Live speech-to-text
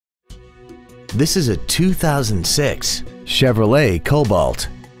This is a 2006 Chevrolet Cobalt.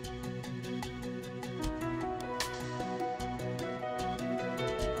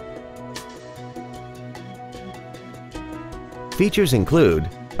 Features include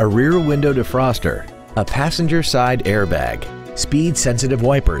a rear window defroster, a passenger side airbag, speed-sensitive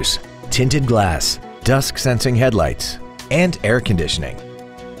wipers, tinted glass, dusk-sensing headlights, and air conditioning.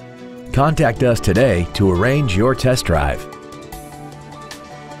 Contact us today to arrange your test drive.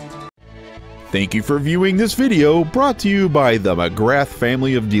 Thank you for viewing this video brought to you by the McGrath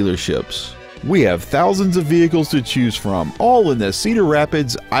family of dealerships. We have thousands of vehicles to choose from, all in the Cedar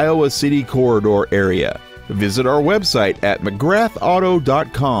Rapids, Iowa City corridor area. Visit our website at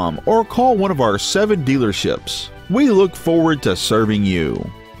mcgrathauto.com or call one of our 7 dealerships. We look forward to serving you.